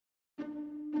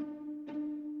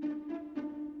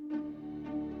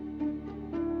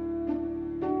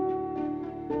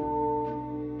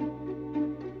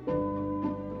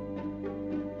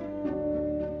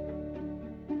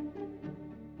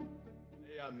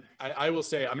I will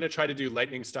say I'm going to try to do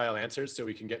lightning style answers so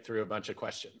we can get through a bunch of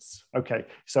questions. Okay,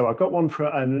 so I've got one for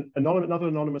another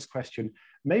anonymous question.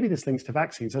 Maybe this links to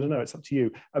vaccines. I don't know. It's up to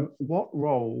you. What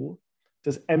role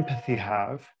does empathy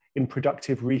have in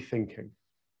productive rethinking?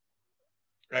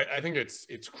 I think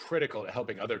it's critical to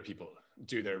helping other people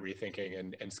do their rethinking,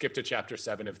 and skip to chapter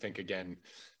 7 of Think Again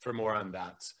for more on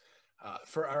that.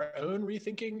 For our own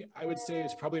rethinking, I would say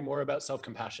it's probably more about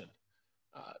self-compassion.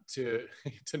 To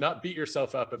not beat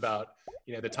yourself up about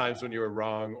the times when you were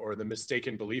wrong or the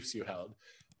mistaken beliefs you held,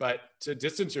 but to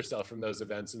distance yourself from those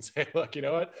events and say, look, you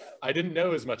know what? I didn't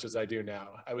know as much as I do now.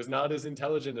 I was not as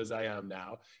intelligent as I am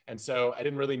now. And so I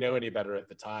didn't really know any better at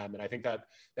the time. And I think that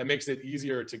makes it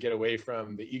easier to get away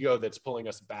from the ego that's pulling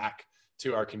us back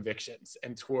to our convictions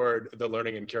and toward the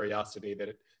learning and curiosity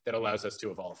that allows us to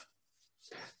evolve.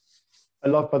 I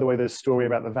love, by the way, the story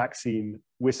about the vaccine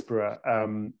whisperer,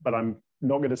 but I'm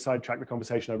not going to sidetrack the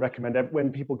conversation. I recommend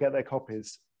when people get their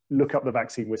copies, look up the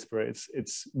vaccine whisperer.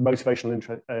 It's motivational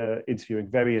interviewing,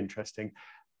 very interesting.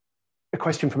 A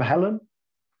question from Helen,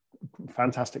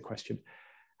 fantastic question.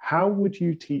 How would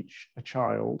you teach a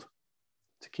child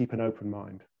to keep an open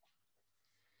mind?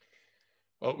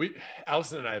 Well,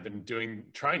 Allison and I have been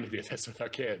trying to do this with our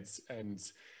kids. And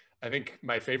I think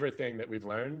my favorite thing that we've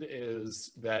learned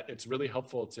is that it's really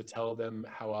helpful to tell them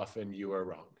how often you are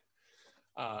wrong.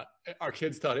 Our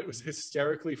kids thought it was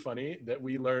hysterically funny that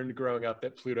we learned growing up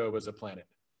that Pluto was a planet.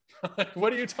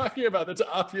 What are you talking about? That's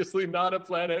obviously not a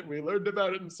planet. We learned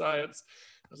about it in science.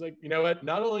 I was like, you know what?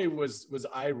 Not only was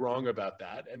I wrong about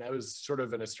that, and I was sort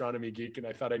of an astronomy geek and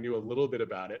I thought I knew a little bit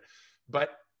about it,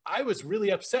 but I was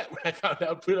really upset when I found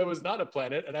out Pluto was not a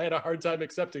planet, and I had a hard time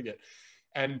accepting it.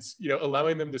 And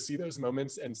allowing them to see those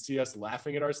moments and see us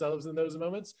laughing at ourselves in those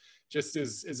moments just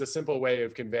is a simple way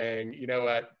of conveying, you know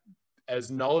what?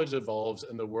 As knowledge evolves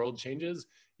and the world changes,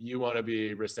 you want to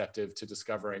be receptive to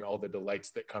discovering all the delights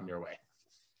that come your way.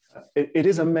 It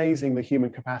is amazing, the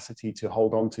human capacity to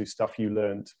hold on to stuff you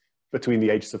learned between the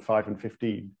ages of 5 and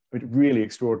 15. It's really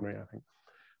extraordinary, I think.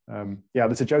 Yeah,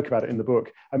 there's a joke about it in the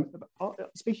book.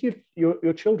 Speaking of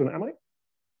your children,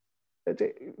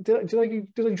 did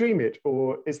I dream it,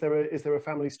 or is there a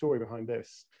family story behind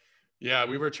this? Yeah,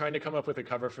 we were trying to come up with a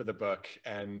cover for the book,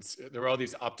 and there were all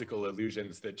these optical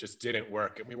illusions that just didn't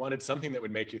work. And we wanted something that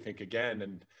would make you think again.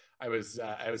 And I was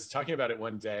talking about it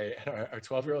one day, and our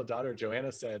 12-year-old daughter,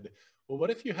 Joanna, said, well,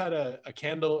 what if you had a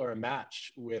candle or a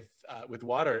match with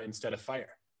water instead of fire?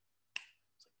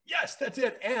 Yes, that's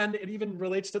it. And it even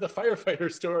relates to the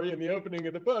firefighter story in the opening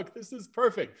of the book. This is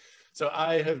perfect. So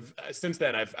I have, since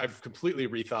then, I've completely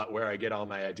rethought where I get all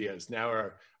my ideas. Now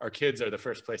our kids are the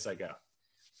first place I go.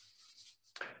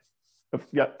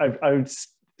 Yeah, I'm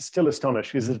still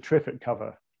astonished. It's a terrific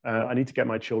cover. I need to get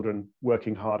my children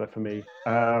working harder for me.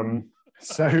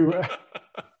 So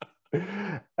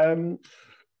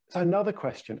another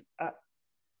question.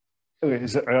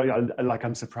 Like,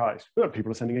 I'm surprised.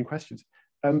 People are sending in questions.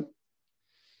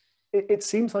 It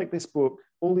seems like this book,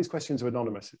 all these questions are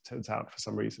anonymous, it turns out, for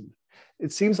some reason.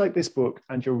 It seems like this book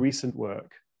and your recent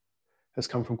work has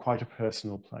come from quite a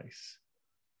personal place,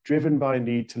 driven by a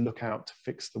need to look out to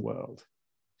fix the world.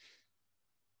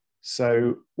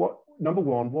 So number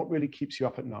one, what really keeps you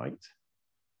up at night?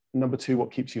 Number two,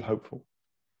 what keeps you hopeful?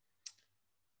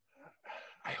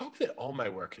 I hope that all my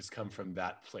work has come from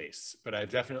that place, but I've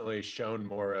definitely shown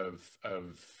more of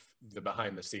the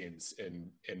behind the scenes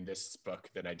in this book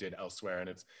than I did elsewhere. And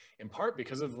it's in part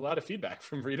because of a lot of feedback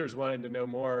from readers wanting to know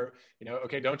more,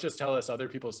 okay, don't just tell us other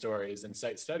people's stories and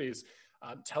cite studies,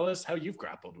 tell us how you've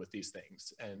grappled with these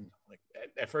things. And like,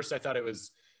 at first I thought it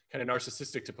was kind of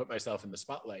narcissistic to put myself in the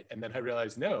spotlight. And then I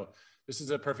realized, no, this is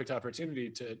a perfect opportunity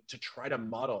to try to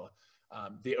model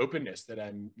the openness that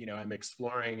I'm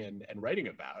exploring and writing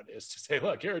about, is to say,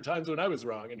 look, here are times when I was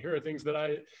wrong, and here are things that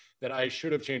I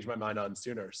should have changed my mind on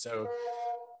sooner. So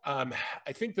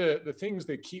I think the things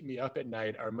that keep me up at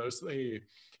night are mostly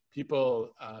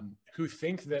people who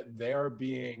think that they're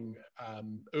being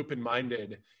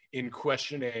open-minded in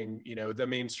questioning, the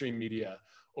mainstream media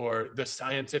or the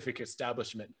scientific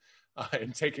establishment,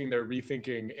 and taking their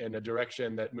rethinking in a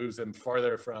direction that moves them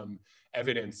farther from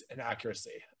evidence and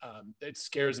accuracy. It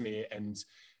scares me, and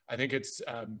I think it's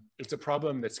a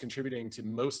problem that's contributing to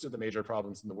most of the major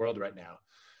problems in the world right now.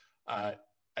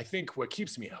 I think what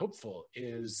keeps me hopeful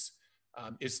is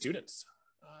students.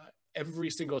 Every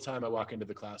single time I walk into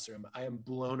the classroom, I am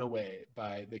blown away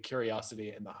by the curiosity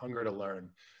and the hunger to learn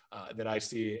that I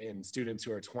see in students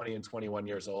who are 20 and 21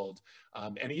 years old,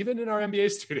 and even in our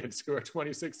MBA students who are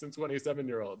 26 and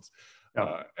 27-year-olds.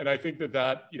 And I think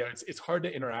that it's hard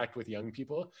to interact with young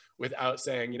people without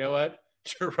saying, you know what,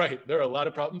 You're right. There are a lot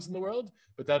of problems in the world,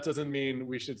 but that doesn't mean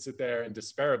we should sit there and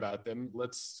despair about them.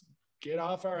 Let's get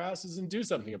off our asses and do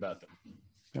something about them.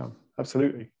 Yeah,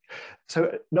 absolutely.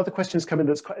 So another question has come in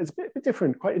that's it's a bit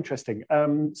different, quite interesting.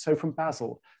 So from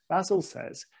Basil. Basil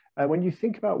says, when you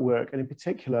think about work, and in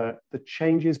particular, the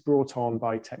changes brought on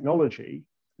by technology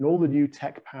and all the new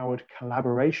tech-powered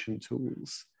collaboration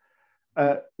tools,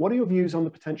 what are your views on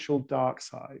the potential dark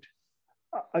side?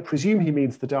 I presume he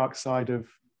means the dark side of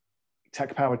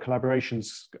tech-powered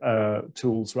collaborations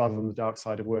tools rather than the dark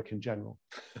side of work in general.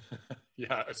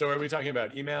 Yeah, so are we talking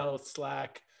about email,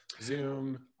 Slack,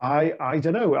 Zoom? I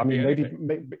don't know. I mean,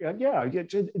 maybe yeah,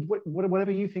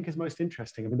 whatever you think is most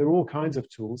interesting. I mean, there are all kinds of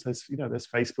tools. There's there's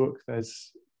Facebook.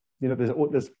 There's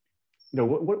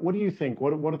what do you think?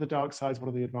 What are the dark sides? What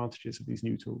are the advantages of these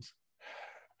new tools?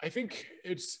 I think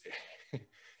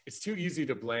it's too easy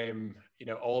to blame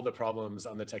all the problems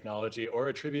on the technology or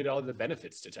attribute all the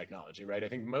benefits to technology, right? I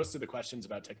think most of the questions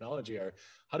about technology are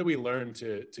how do we learn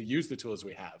to use the tools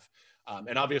we have,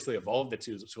 and obviously evolve the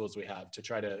tools we have to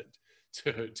try to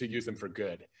use them for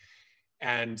good.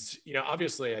 And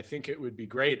obviously, I think it would be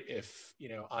great if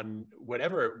on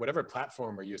whatever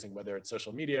platform we're using, whether it's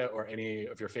social media or any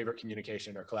of your favorite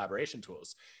communication or collaboration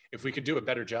tools, if we could do a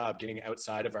better job getting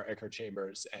outside of our echo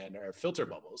chambers and our filter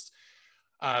bubbles.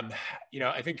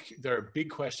 I think there are big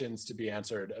questions to be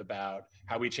answered about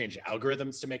how we change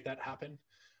algorithms to make that happen.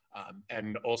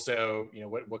 And also,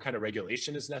 what kind of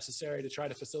regulation is necessary to try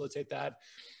to facilitate that.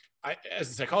 As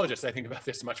a psychologist, I think about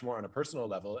this much more on a personal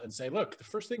level and say, look, the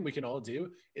first thing we can all do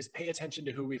is pay attention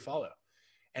to who we follow.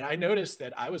 And I noticed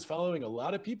that I was following a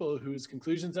lot of people whose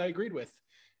conclusions I agreed with.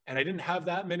 And I didn't have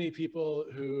that many people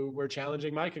who were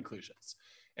challenging my conclusions.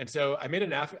 And so I made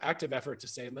an active effort to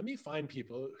say, let me find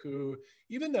people who,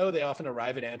 even though they often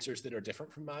arrive at answers that are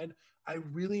different from mine, I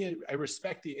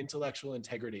respect the intellectual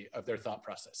integrity of their thought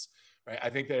process, right?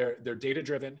 I think they're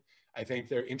data-driven. I think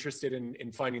they're interested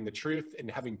in finding the truth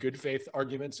and having good faith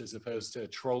arguments as opposed to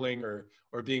trolling or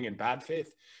being in bad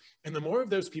faith. And the more of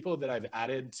those people that I've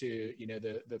added to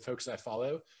the folks I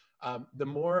follow, the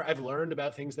more I've learned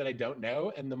about things that I don't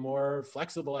know, and the more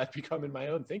flexible I've become in my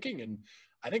own thinking. And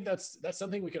I think that's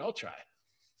something we can all try.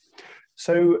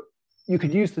 So you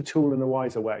could use the tool in a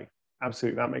wiser way.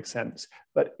 Absolutely, that makes sense.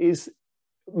 But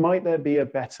might there be a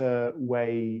better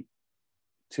way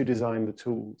to design the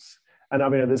tools? And I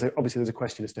mean, obviously there's a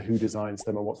question as to who designs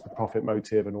them and what's the profit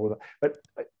motive and all that. But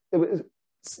it was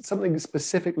something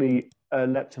specifically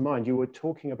leapt to mind. You were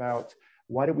talking about,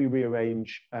 why don't we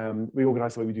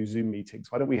reorganize the way we do Zoom meetings?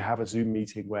 Why don't we have a Zoom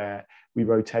meeting where we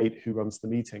rotate who runs the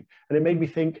meeting? And it made me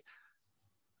think,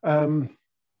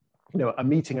 a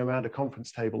meeting around a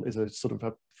conference table is a sort of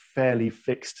a fairly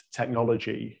fixed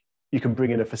technology. You can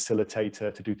bring in a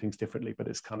facilitator to do things differently, but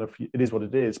it is what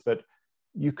it is. But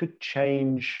you could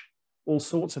change all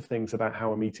sorts of things about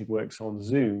how a meeting works on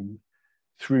Zoom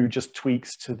through just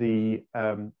tweaks to the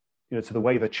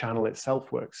way the channel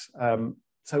itself works.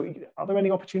 So are there any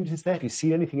opportunities there? Have you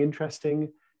seen anything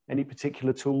interesting? Any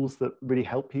particular tools that really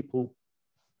help people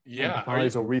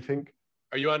empathize or rethink?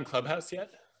 Are you on Clubhouse yet?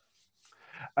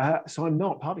 So I'm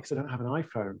not, partly because I don't have an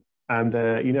iPhone, and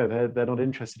they're not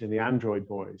interested in the Android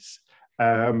boys. You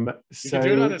can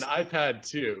do it on an iPad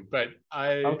too, but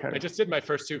I just did my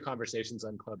first 2 conversations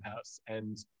on Clubhouse,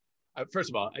 and first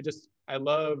of all, I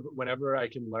love whenever I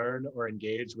can learn or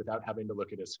engage without having to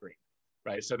look at a screen,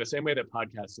 right? So the same way that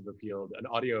podcasts have appealed, an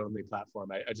audio-only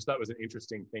platform, I just thought was an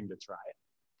interesting thing to try.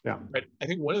 Yeah. But I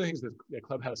think one of the things that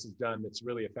Clubhouse has done that's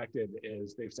really effective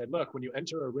is they've said, look, when you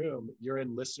enter a room, you're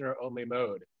in listener-only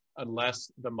mode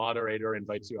unless the moderator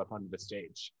invites you up onto the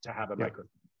stage to have a microphone.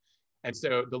 And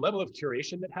so the level of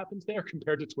curation that happens there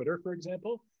compared to Twitter, for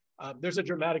example, there's a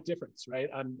dramatic difference, right?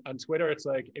 On Twitter, it's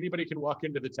like anybody can walk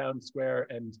into the town square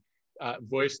and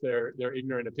voice their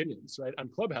ignorant opinions, right? On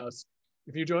Clubhouse,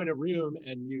 if you join a room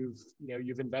and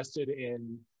you've invested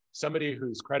in somebody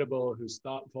who's credible, who's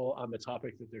thoughtful on the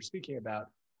topic that they're speaking about,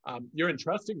 you're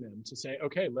entrusting them to say,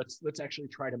 okay, let's actually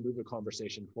try to move the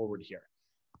conversation forward here.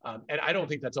 And I don't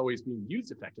think that's always being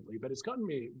used effectively, but it's gotten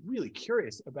me really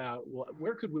curious about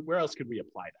where else could we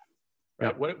apply that?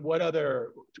 Right? Yeah. What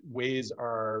other ways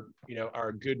are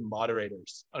good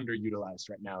moderators underutilized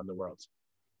right now in the world?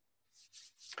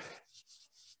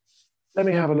 Let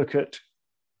me have a look at.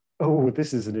 Oh,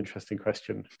 this is an interesting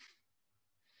question.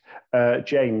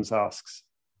 James asks,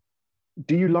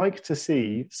 do you like to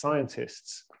see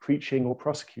scientists preaching or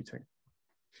prosecuting?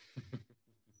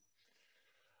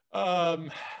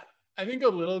 I think a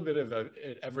little bit of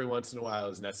it every once in a while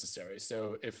is necessary.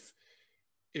 So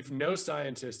if no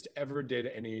scientist ever did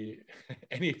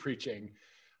any preaching,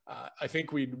 I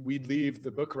think we'd leave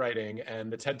the book writing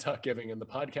and the TED Talk giving and the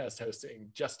podcast hosting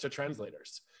just to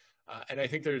translators. And I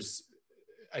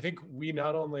think we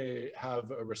not only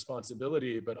have a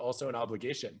responsibility, but also an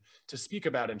obligation to speak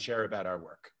about and share about our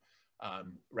work,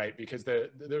 right? Because there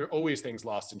are always things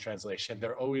lost in translation.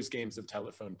 There are always games of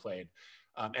telephone played.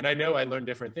 And I know I learn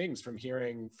different things from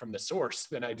hearing from the source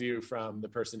than I do from the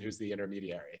person who's the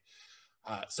intermediary.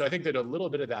 So I think that a little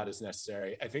bit of that is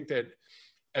necessary. I think that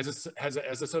as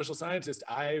a social scientist,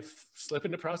 I slip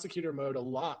into prosecutor mode a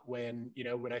lot when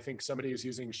I think somebody is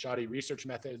using shoddy research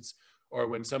methods or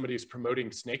when somebody's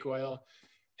promoting snake oil.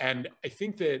 And I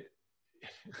think that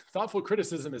thoughtful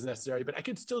criticism is necessary, but I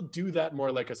could still do that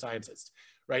more like a scientist,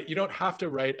 right? You don't have to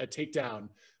write a takedown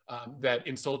that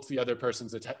insults the other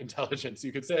person's intelligence.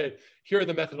 You could say, here are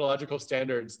the methodological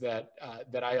standards that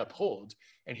I uphold,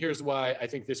 and here's why I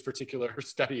think this particular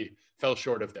study fell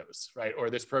short of those, right? Or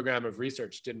this program of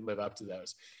research didn't live up to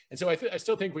those. And so I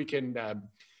still think we can,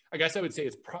 I guess I would say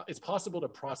it's possible to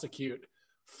prosecute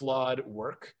flawed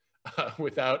work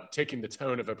without taking the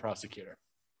tone of a prosecutor.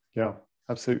 Yeah,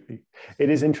 absolutely. It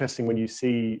is interesting when you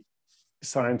see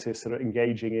scientists that are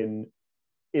engaging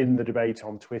in the debate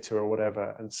on Twitter or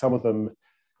whatever, and some of them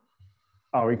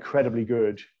are incredibly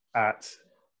good at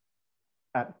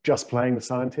just playing the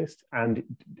scientist and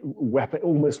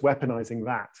almost weaponizing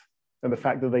that. And the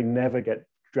fact that they never get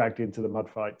dragged into the mud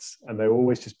fights and they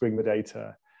always just bring the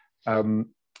data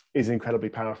is incredibly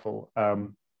powerful.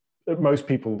 Most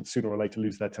people sooner or later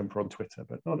lose their temper on Twitter,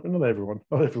 but not everyone,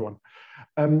 not everyone.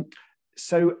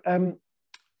 So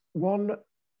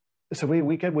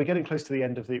we're getting close to the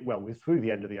end of we're through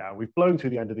the end of the hour. We've blown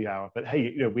through the end of the hour, but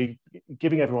hey, we're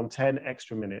giving everyone 10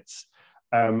 extra minutes.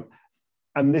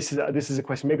 And this is a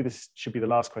question, maybe this should be the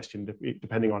last question,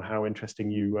 depending on how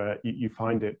interesting you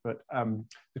find it. But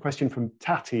the question from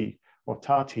Tati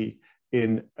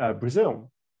in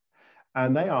Brazil.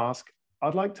 And they ask,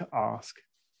 I'd like to ask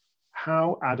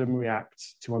how Adam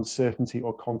reacts to uncertainty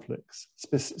or conflicts,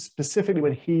 specifically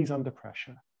when he's under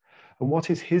pressure. And what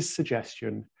is his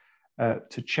suggestion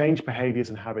to change behaviors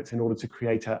and habits in order to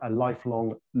create a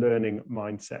lifelong learning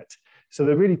mindset? So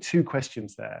there are really two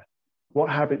questions there. What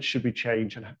habits should we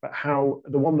change? But how,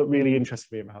 the one that really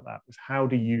interested me about that was, how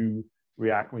do you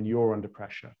react when you're under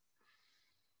pressure?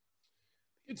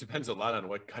 It depends a lot on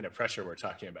what kind of pressure we're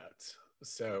talking about.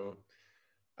 So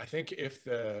I think if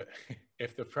the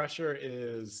pressure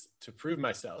is to prove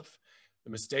myself,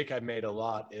 the mistake I've made a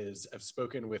lot is I've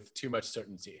spoken with too much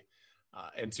certainty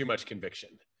and too much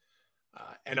conviction.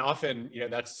 And often,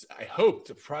 that's, I hope,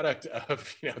 the product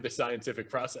of, the scientific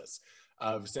process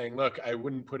of saying, look, I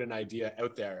wouldn't put an idea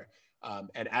out there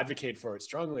and advocate for it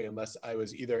strongly unless I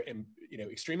was either,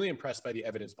 extremely impressed by the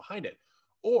evidence behind it,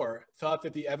 or thought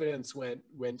that the evidence went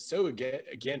so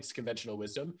against conventional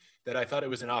wisdom that I thought it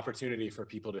was an opportunity for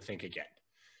people to think again.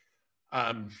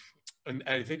 And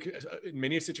I think in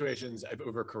many situations I've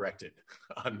overcorrected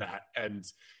on that. And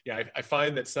I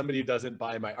find that somebody doesn't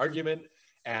buy my argument,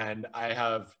 and I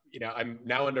have, I'm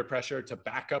now under pressure to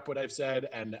back up what I've said,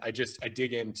 and I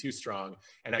dig in too strong,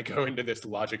 and I go into this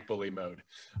logic bully mode.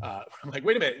 I'm like,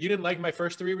 wait a minute, you didn't like my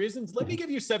first 3 reasons? Let me give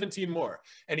you 17 more.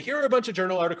 And here are a bunch of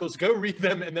journal articles, go read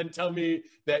them, and then tell me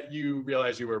that you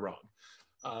realize you were wrong.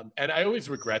 And I always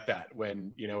regret that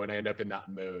when I end up in that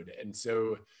mode. And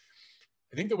so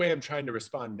I think the way I'm trying to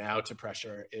respond now to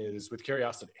pressure is with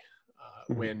curiosity.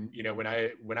 When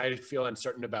I feel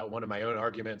uncertain about one of my own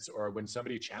arguments, or when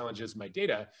somebody challenges my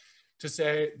data, to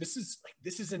say, this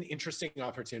is an interesting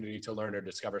opportunity to learn or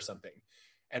discover something.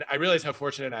 And I realize how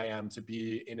fortunate I am to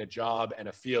be in a job and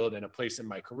a field and a place in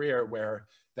my career where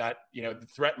that, the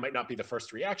threat might not be the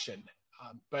first reaction.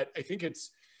 But I think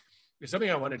it's something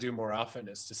I want to do more often,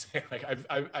 is to say, like,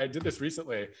 I did this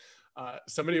recently. I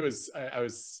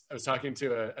was talking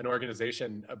to an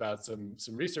organization about some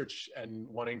research and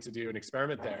wanting to do an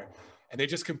experiment there, and they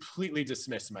just completely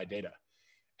dismissed my data.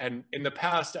 And in the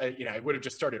past, I would have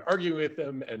just started arguing with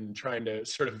them and trying to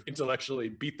sort of intellectually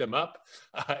beat them up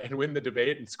and win the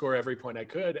debate and score every point I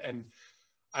could. And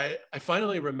I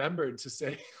finally remembered to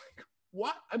say,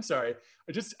 what? I'm sorry.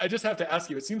 I just have to ask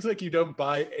you, it seems like you don't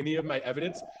buy any of my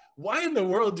evidence. Why in the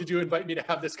world did you invite me to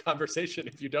have this conversation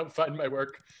if you don't find my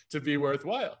work to be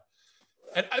worthwhile?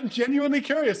 And I'm genuinely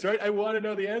curious, right? I want to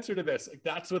know the answer to this. Like,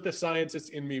 that's what the scientist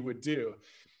in me would do.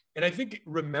 And I think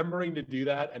remembering to do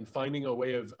that and finding a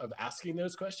way of asking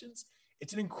those questions,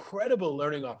 it's an incredible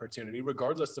learning opportunity,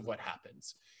 regardless of what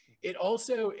happens.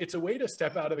 It's a way to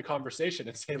step out of the conversation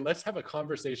and say, let's have a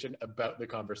conversation about the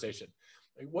conversation.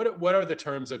 Like, what are the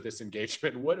terms of this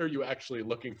engagement? What are you actually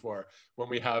looking for when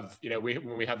we have,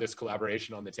 when we have this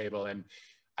collaboration on the table? And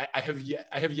I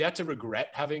have yet to regret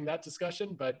having that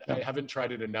discussion, but I haven't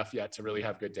tried it enough yet to really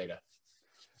have good data.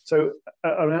 So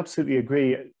I absolutely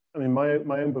agree. I mean,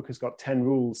 my own book has got 10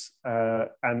 rules,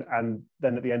 and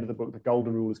then at the end of the book, the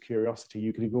golden rule is curiosity.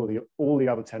 You can ignore all the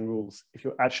other 10 rules if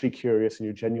you're actually curious and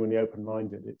you're genuinely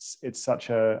open-minded. It's such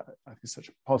a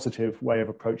positive way of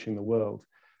approaching the world.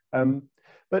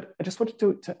 But I just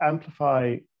wanted to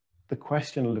amplify the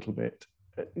question a little bit,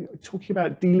 talking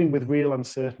about dealing with real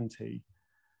uncertainty.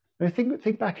 And I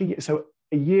think back a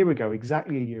year ago,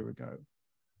 exactly a year ago,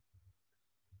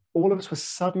 all of us were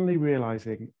suddenly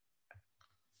realizing,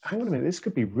 hang on a minute, this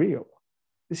could be real.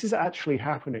 This is actually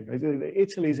happening.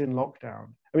 Italy's in lockdown.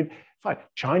 I mean, fine,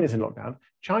 China's in lockdown.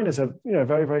 China's a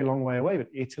very, very long way away, but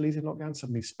Italy's in lockdown.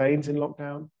 Suddenly Spain's in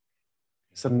lockdown.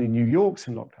 Suddenly New York's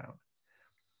in lockdown.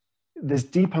 There's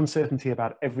deep uncertainty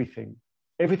about everything.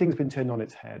 Everything's been turned on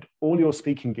its head. All your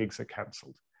speaking gigs are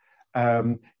cancelled.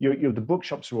 The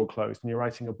bookshops are all closed and you're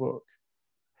writing a book.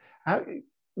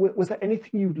 Was there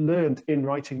anything you learned in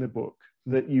writing the book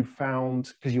that you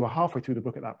found, because you were halfway through the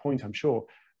book at that point, I'm sure,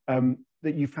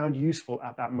 that you found useful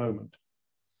at that moment?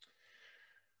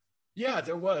 Yeah,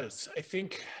 there was. I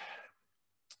think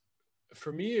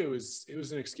for me, it was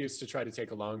an excuse to try to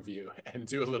take a long view and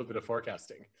do a little bit of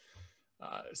forecasting.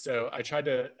 So I tried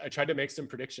to make some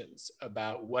predictions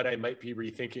about what I might be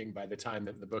rethinking by the time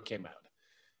that the book came out.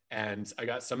 And I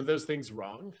got some of those things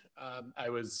wrong. I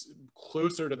was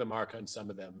closer to the mark on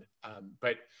some of them,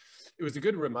 but it was a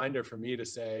good reminder for me to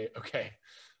say, okay,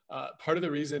 part of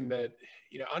the reason that,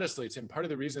 honestly, Tim, part of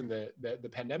the reason that the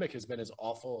pandemic has been as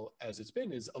awful as it's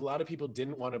been is a lot of people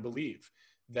didn't want to believe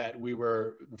that we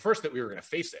were going to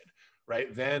face it,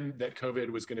 right? Then that COVID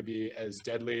was going to be as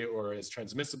deadly or as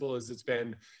transmissible as it's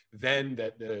been, then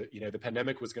that the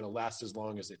pandemic was going to last as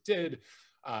long as it did.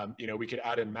 We could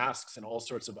add in masks and all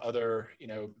sorts of other,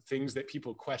 things that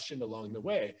people questioned along the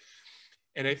way.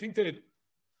 And I think that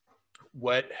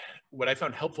what I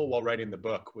found helpful while writing the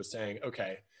book was saying,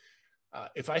 okay,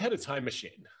 if I had a time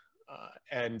machine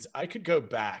and I could go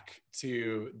back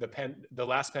to the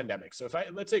last pandemic. So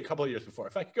let's say a couple of years before,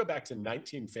 if I could go back to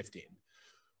 1915,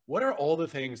 what are all the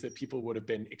things that people would have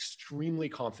been extremely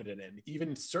confident in,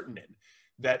 even certain in,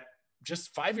 that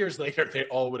just 5 years later, they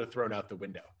all would have thrown out the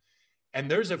window? And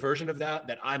there's a version of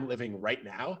that I'm living right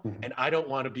now. And I don't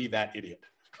want to be that idiot.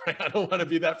 Right? I don't want to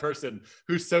be that person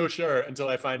who's so sure until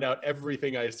I find out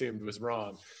everything I assumed was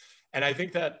wrong. And I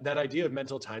think that idea of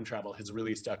mental time travel has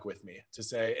really stuck with me to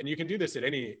say, and you can do this at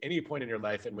any point in your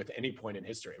life and with any point in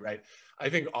history, right? I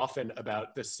think often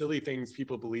about the silly things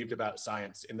people believed about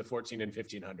science in the 14 and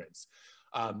 1500s.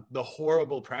 The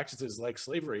horrible practices like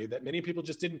slavery that many people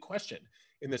just didn't question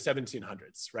in the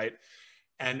 1700s, right?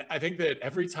 And I think that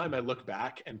every time I look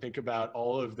back and think about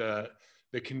all of the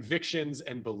convictions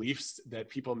and beliefs that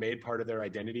people made part of their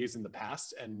identities in the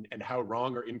past and how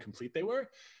wrong or incomplete they were,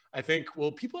 I think,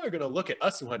 well, people are going to look at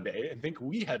us one day and think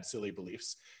we had silly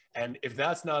beliefs. And if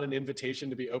that's not an invitation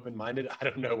to be open-minded, I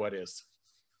don't know what is.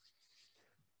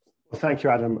 Well, thank you,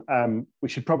 Adam. We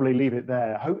should probably leave it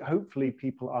there. Hopefully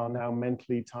people are now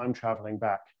mentally time traveling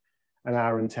back an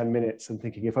hour and 10 minutes and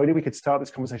thinking, if only we could start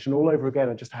this conversation all over again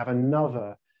and just have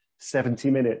another 70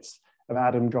 minutes of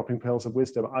Adam dropping pearls of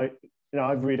wisdom.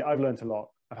 I've learned a lot.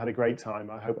 I've had a great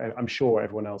time. I'm sure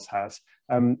everyone else has.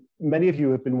 Many of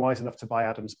you have been wise enough to buy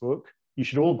Adam's book. You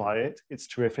should all buy it. It's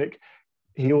terrific.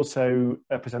 He also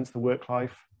presents the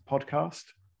WorkLife podcast,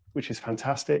 which is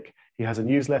fantastic. He has a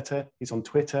newsletter. He's on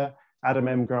Twitter, Adam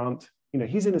M. Grant.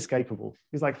 He's inescapable.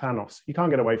 He's like Thanos. You can't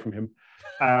get away from him.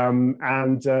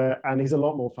 And he's a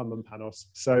lot more fun than Thanos.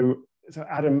 So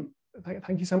Adam,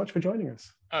 thank you so much for joining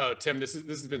us. Oh, Tim, this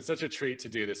has been such a treat to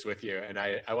do this with you. And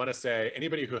I want to say,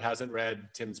 anybody who hasn't read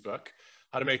Tim's book,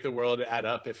 How to Make the World Add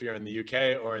Up, if you're in the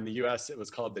UK, or in the US, it was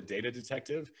called The Data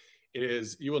Detective.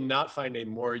 You will not find a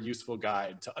more useful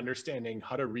guide to understanding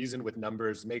how to reason with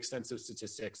numbers, make sense of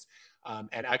statistics,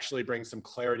 and actually bring some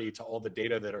clarity to all the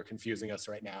data that are confusing us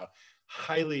right now.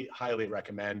 Highly, highly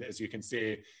recommend. As you can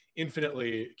see,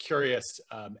 infinitely curious,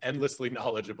 endlessly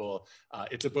knowledgeable.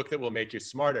 It's a book that will make you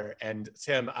smarter. And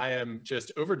Tim, I am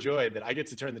just overjoyed that I get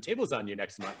to turn the tables on you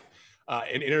next month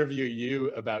and interview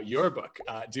you about your book.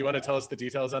 Do you want to tell us the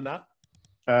details on that?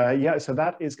 Yeah, so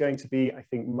that is going to be, I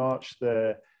think, March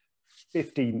the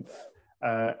 15th,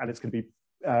 and it's going to be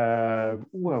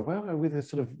with a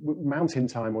sort of mountain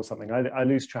time or something. I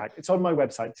lose track. It's on my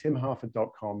website,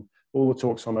 timharford.com. All the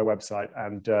talks on my website,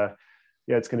 and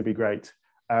yeah, it's going to be great.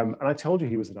 And I told you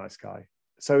he was a nice guy.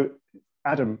 So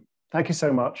Adam, thank you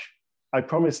so much. I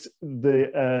promised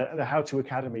the How To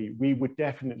Academy we would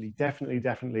definitely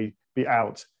be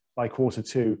out by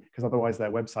Q2, because otherwise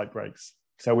their website breaks.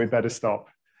 So we better stop.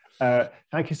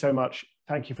 Thank you so much.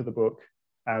 Thank you for the book,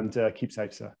 and keep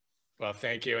safe, sir. Well,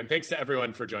 thank you. And thanks to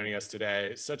everyone for joining us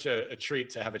today. Such a treat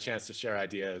to have a chance to share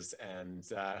ideas, and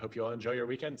I hope you all enjoy your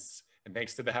weekends. And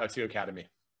thanks to the How To Academy.